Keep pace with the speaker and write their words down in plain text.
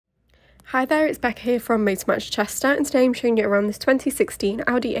Hi there, it's Becca here from Motormatch Chester, and today I'm showing you around this 2016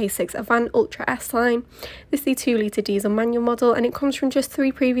 Audi A6 Avant Ultra S line. This is the 2-litre diesel manual model and it comes from just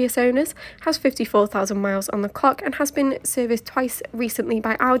 3 previous owners, has 54,000 miles on the clock and has been serviced twice recently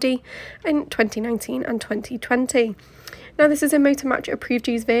by Audi in 2019 and 2020. Now this is a Motormatch approved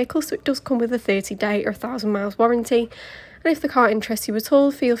used vehicle, so it does come with a 30-day or 1,000 miles warranty. And if the car interests you at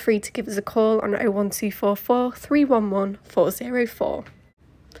all, feel free to give us a call on 01244 311 404.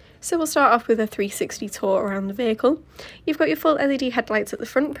 So we'll start off with a 360 tour around the vehicle. You've got your full LED headlights at the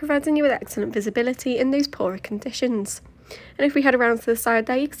front, providing you with excellent visibility in those poorer conditions. And if we head around to the side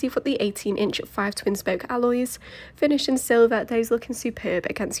there, you can see you've got the 18-inch 5 twin-spoke alloys, finished in silver, those looking superb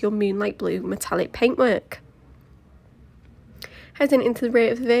against your Moonlight Blue metallic paintwork. Heading into the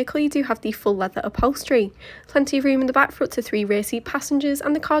rear of the vehicle, you do have the full leather upholstery, plenty of room in the back for up to 3 rear seat passengers,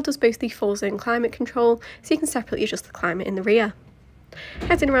 and the car does boast the 4-zone climate control, so you can separately adjust the climate in the rear.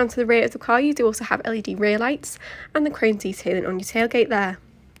 Heading around to the rear of the car, you do also have LED rear lights and the chrome detailing on your tailgate there.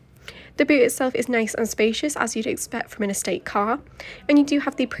 The boot itself is nice and spacious, as you'd expect from an estate car, and you do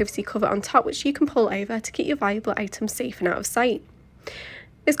have the privacy cover on top which you can pull over to keep your valuable items safe and out of sight.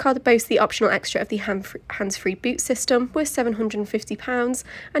 This car boasts the optional extra of the hands-free boot system, worth £750,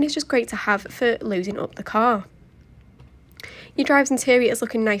 and it's just great to have for loading up the car. Your driver's interior is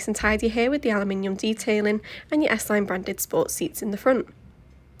looking nice and tidy here with the aluminium detailing and your S-Line branded sports seats in the front.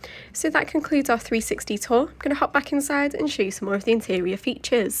 So that concludes our 360 tour. I'm going to hop back inside and show you some more of the interior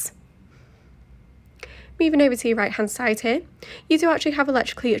features. Moving over to your right hand side here, you do actually have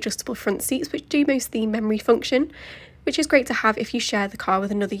electrically adjustable front seats which do most of the memory function, which is great to have if you share the car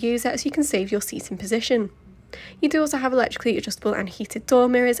with another user, so you can save your seating position. You do also have electrically adjustable and heated door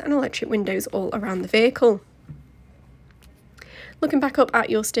mirrors and electric windows all around the vehicle. Looking back up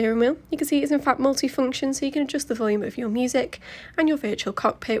at your steering wheel, you can see it's in fact multi-function, so you can adjust the volume of your music and your virtual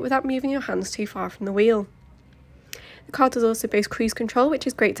cockpit without moving your hands too far from the wheel. The car does also boast cruise control, which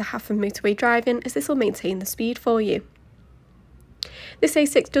is great to have for motorway driving, as this will maintain the speed for you. This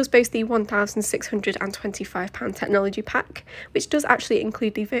A6 does boast the £1,625 technology pack, which does actually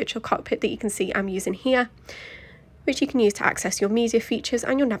include the virtual cockpit that you can see I'm using here, which you can use to access your media features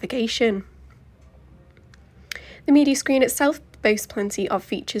and your navigation. The media screen itself boasts plenty of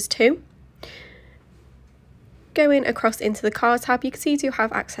features too. Going across into the car tab, you can see you do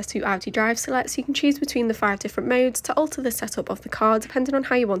have access to Audi Drive Select, so you can choose between the 5 different modes to alter the setup of the car depending on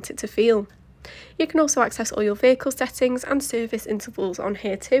how you want it to feel. You can also access all your vehicle settings and service intervals on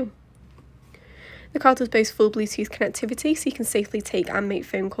here too. The car does boast full Bluetooth connectivity, so you can safely take and make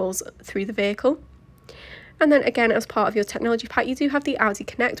phone calls through the vehicle. And then again, as part of your technology pack, you do have the Audi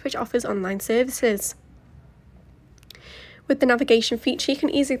Connect, which offers online services. With the navigation feature, you can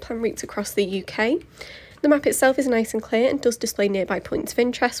easily plan routes across the UK. The map itself is nice and clear and does display nearby points of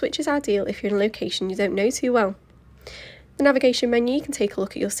interest, which is ideal if you're in a location you don't know too well. The navigation menu, you can take a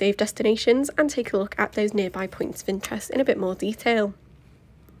look at your saved destinations and take a look at those nearby points of interest in a bit more detail.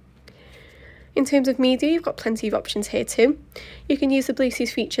 In terms of media, you've got plenty of options here too. You can use the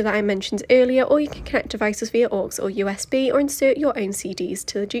Bluetooth feature that I mentioned earlier, or you can connect devices via aux or USB or insert your own CDs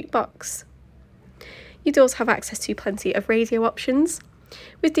to the jukebox. You do also have access to plenty of radio options,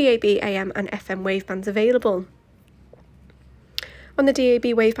 with DAB, AM and FM wavebands available. On the DAB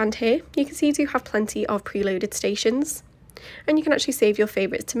waveband here, you can see you do have plenty of preloaded stations, and you can actually save your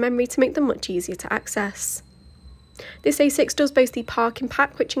favourites to memory to make them much easier to access. This A6 does boast the parking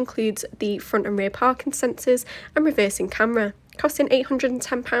pack, which includes the front and rear parking sensors and reversing camera. Costing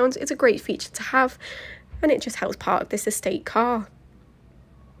 £810, it's a great feature to have, and it just helps park this estate car.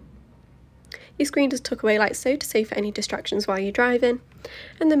 Your screen does tuck away like so to save for any distractions while you're driving.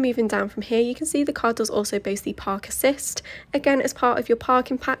 And then moving down from here, you can see the car does also boast the park assist, again as part of your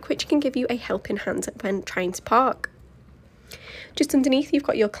parking pack, which can give you a helping hand when trying to park. Just underneath, you've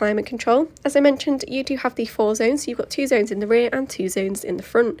got your climate control. As I mentioned, you do have the 4 zones, so you've got 2 zones in the rear and 2 zones in the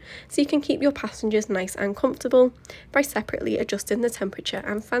front, so you can keep your passengers nice and comfortable by separately adjusting the temperature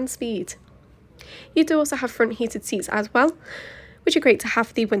and fan speed. You do also have front heated seats as well, which are great to have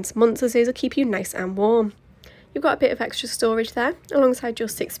for the winter months, as those will keep you nice and warm. You've got a bit of extra storage there, alongside your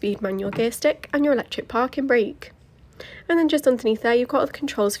 6-speed manual gear stick and your electric parking brake. And then just underneath there, you've got all the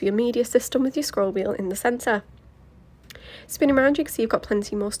controls for your media system with your scroll wheel in the centre. Spinning around, you can see you've got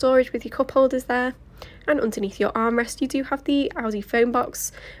plenty more storage with your cup holders there, and underneath your armrest you do have the Audi phone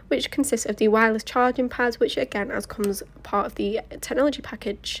box, which consists of the wireless charging pads, which again as comes part of the technology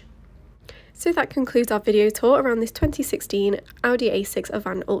package. So that concludes our video tour around this 2016 Audi A6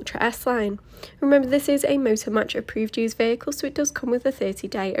 Avant Ultra S line. Remember, this is a Motor Match approved used vehicle, so it does come with a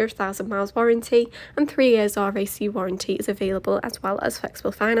 30-day or 1,000 miles warranty, and 3 years RAC warranty is available, as well as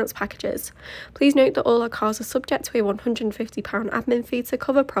flexible finance packages. Please note that all our cars are subject to a £150 admin fee to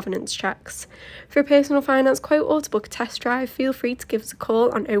cover provenance checks. For a personal finance quote or to book a test drive, feel free to give us a call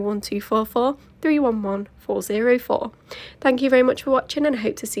on 01244 311 404. Thank you very much for watching, and I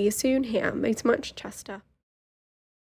hope to see you soon here at Motor Match Chester.